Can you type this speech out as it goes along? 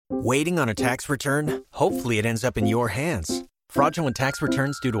Waiting on a tax return? Hopefully it ends up in your hands. Fraudulent tax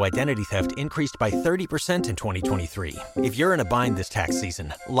returns due to identity theft increased by 30% in 2023. If you're in a bind this tax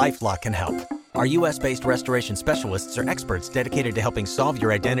season, LifeLock can help. Our U.S.-based restoration specialists are experts dedicated to helping solve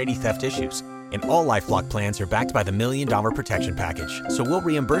your identity theft issues. And all LifeLock plans are backed by the $1 Million Protection Package. So we'll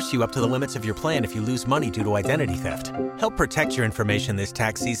reimburse you up to the limits of your plan if you lose money due to identity theft. Help protect your information this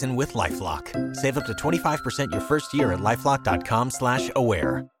tax season with LifeLock. Save up to 25% your first year at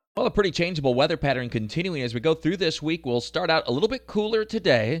LifeLock.com/aware. Well, a pretty changeable weather pattern continuing as we go through this week. We'll start out a little bit cooler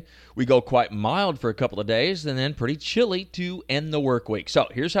today. We go quite mild for a couple of days, and then pretty chilly to end the work week. So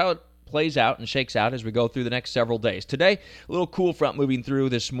here's how it plays out and shakes out as we go through the next several days. Today, a little cool front moving through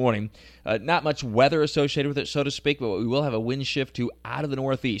this morning. Not much weather associated with it, so to speak, but we will have a wind shift to out of the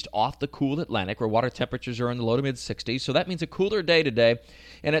northeast, off the cool Atlantic, where water temperatures are in the low to mid-60s. So that means a cooler day today.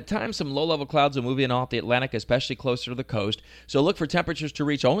 And at times, some low-level clouds will move in off the Atlantic, especially closer to the coast. So look for temperatures to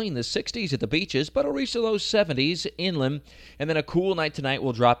reach only in the 60s at the beaches, but it'll reach the low 70s inland. And then a cool night tonight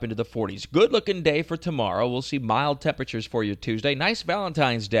will drop into the 40s. Good-looking day for tomorrow. We'll see mild temperatures for you Tuesday. Nice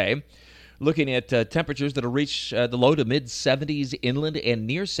Valentine's Day. Looking at temperatures that will reach the low to mid-70s inland and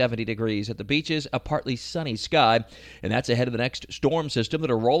near 70 degrees at the beaches, a partly sunny sky, and that's ahead of the next storm system that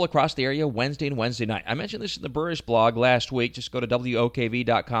will roll across the area Wednesday and Wednesday night. I mentioned this in the Burrish blog last week. Just go to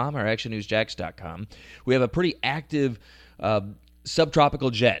WOKV.com or ActionNewsJax.com. We have a pretty active subtropical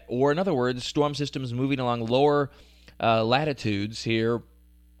jet, or in other words, storm systems moving along lower latitudes here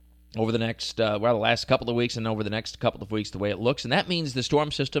over the next, the last couple of weeks and over the next couple of weeks the way it looks. And that means the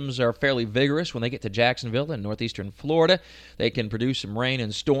storm systems are fairly vigorous when they get to Jacksonville and northeastern Florida. They can produce some rain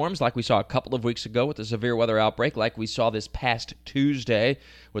and storms like we saw a couple of weeks ago with the severe weather outbreak, like we saw this past Tuesday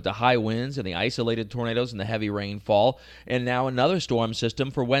with the high winds and the isolated tornadoes and the heavy rainfall. And now another storm system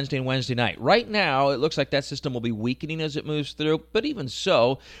for Wednesday and Wednesday night. Right now, it looks like that system will be weakening as it moves through, but even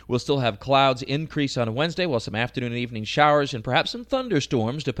so, we'll still have clouds increase on Wednesday, while some afternoon and evening showers and perhaps some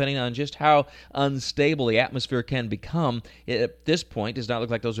thunderstorms, depending on just how unstable the atmosphere can become. At this point, it does not look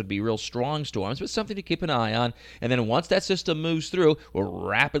like those would be real strong storms, but something to keep an eye on. And then once that system moves through, will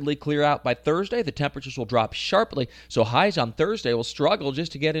rapidly clear out by Thursday. The temperatures will drop sharply, so highs on Thursday will struggle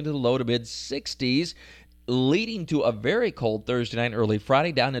just to get into the low to mid-60s, leading to a very cold Thursday night and early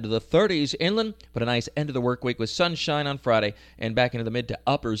Friday, down into the 30s inland, but a nice end of the work week with sunshine on Friday and back into the mid to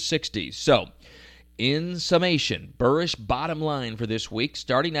upper 60s. So, in summation, Burrish bottom line for this week,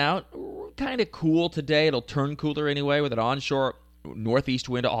 starting out kind of cool today. It'll turn cooler anyway with an onshore northeast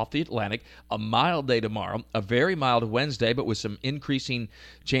wind off the Atlantic. A mild day tomorrow, a very mild Wednesday, but with some increasing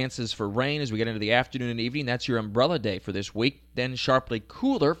chances for rain as we get into the afternoon and evening. That's your umbrella day for this week. Then sharply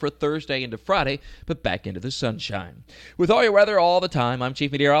cooler for Thursday into Friday, but back into the sunshine. With all your weather all the time, I'm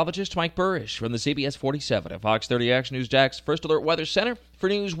Chief Meteorologist Mike Burrish from the CBS 47 at Fox 30 Action News Jax First Alert Weather Center for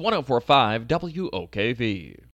News 104.5 WOKV.